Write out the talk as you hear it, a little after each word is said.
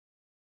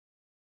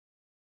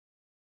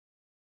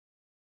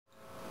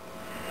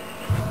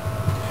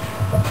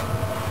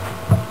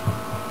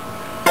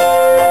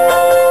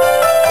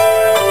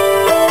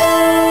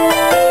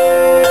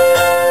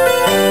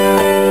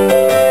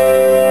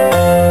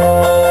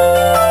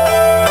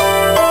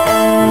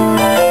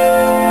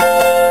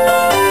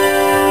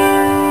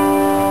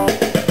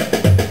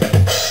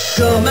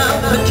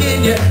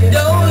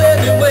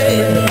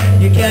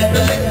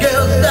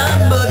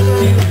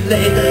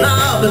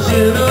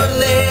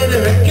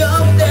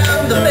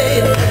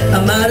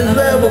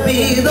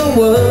be the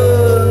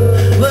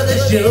one. Well, they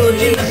showed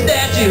you a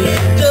statue,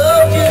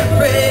 told you to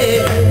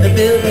pray. They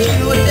built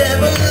you a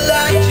devil,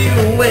 locked you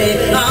away.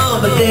 Oh,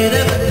 but they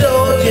never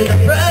told you the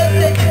price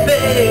that you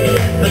paid,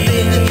 the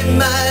things that you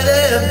might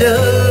have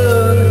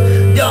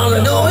done.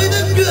 Darling, only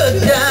the good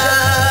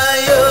die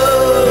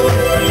young.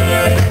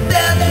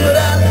 That's what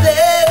I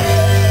said.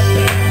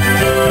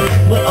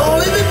 Well,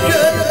 only the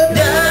good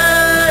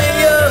die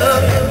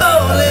young.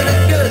 Only the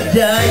good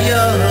die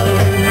young.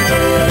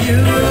 You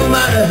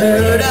might have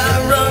heard I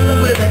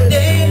run with a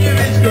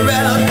dangerous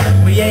crowd.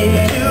 We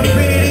ain't too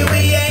pretty,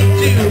 we ain't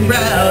too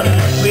proud.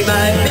 We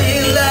might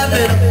be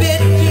laughing a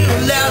bit too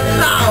loud,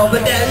 oh,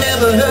 but that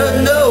never hurt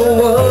no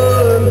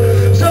one.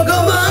 So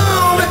come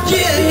on,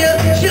 Virginia,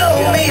 show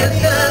me a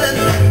sign.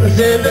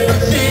 Send us a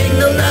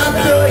signal, I'll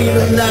throw you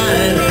a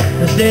line.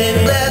 Stand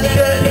glass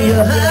curtain,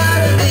 you're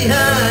hiding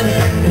behind,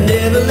 and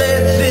never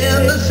let's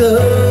in the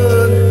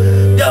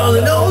sun.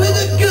 Darling, only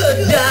the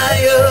good die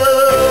young.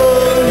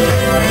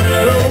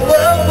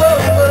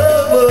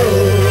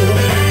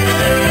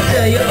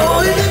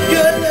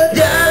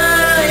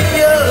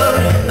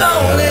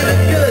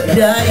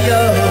 Die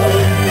young.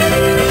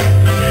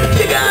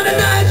 You got a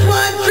nice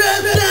white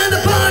dress and a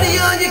party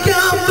on your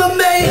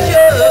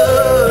confirmation.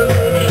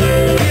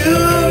 You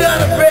got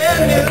a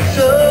brand new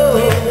soul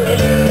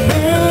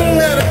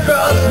and a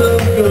cross of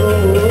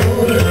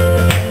gold.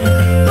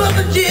 But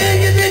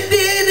Virginia, they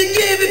didn't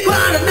give you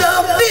quite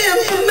enough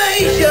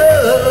information.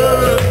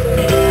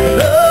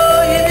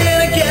 Oh, you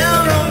didn't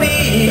count on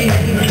me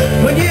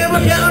when you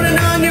were counting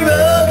on your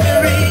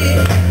rosary.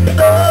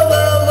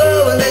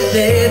 Oh, and they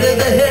say that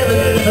the heaven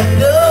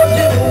goes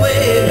your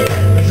way.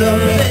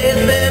 Some say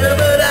it's better,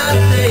 but I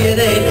say it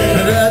ain't.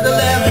 I'd rather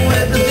laugh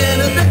with the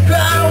sinners than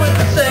cry with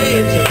the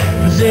saints.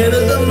 The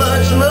sinners are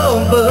much more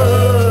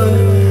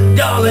fun.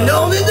 Darling,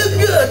 only the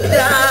good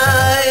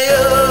die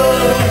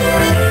young.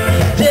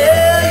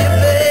 Tell you,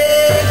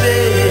 baby,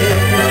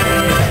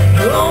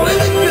 only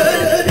the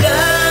good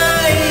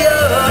die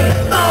young.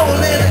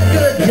 Only the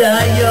good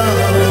die young.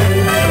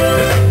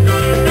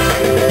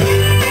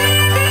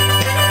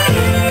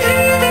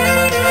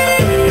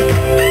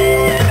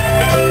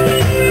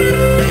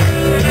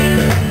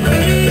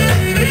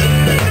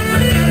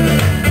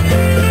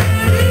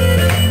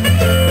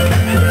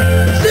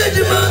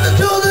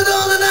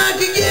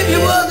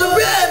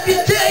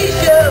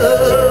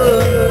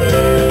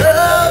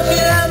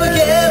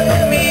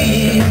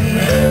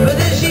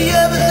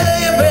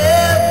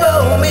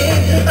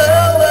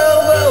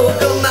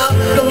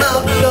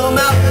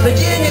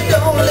 Virginia,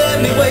 don't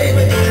let me wait.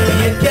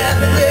 You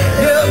Catholic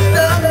girls,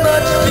 not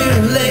much too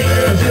late.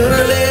 Sooner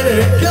or later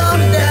it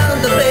comes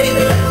down to fate.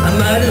 I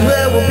might as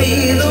well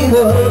be the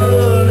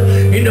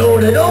one. You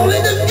know that only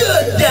the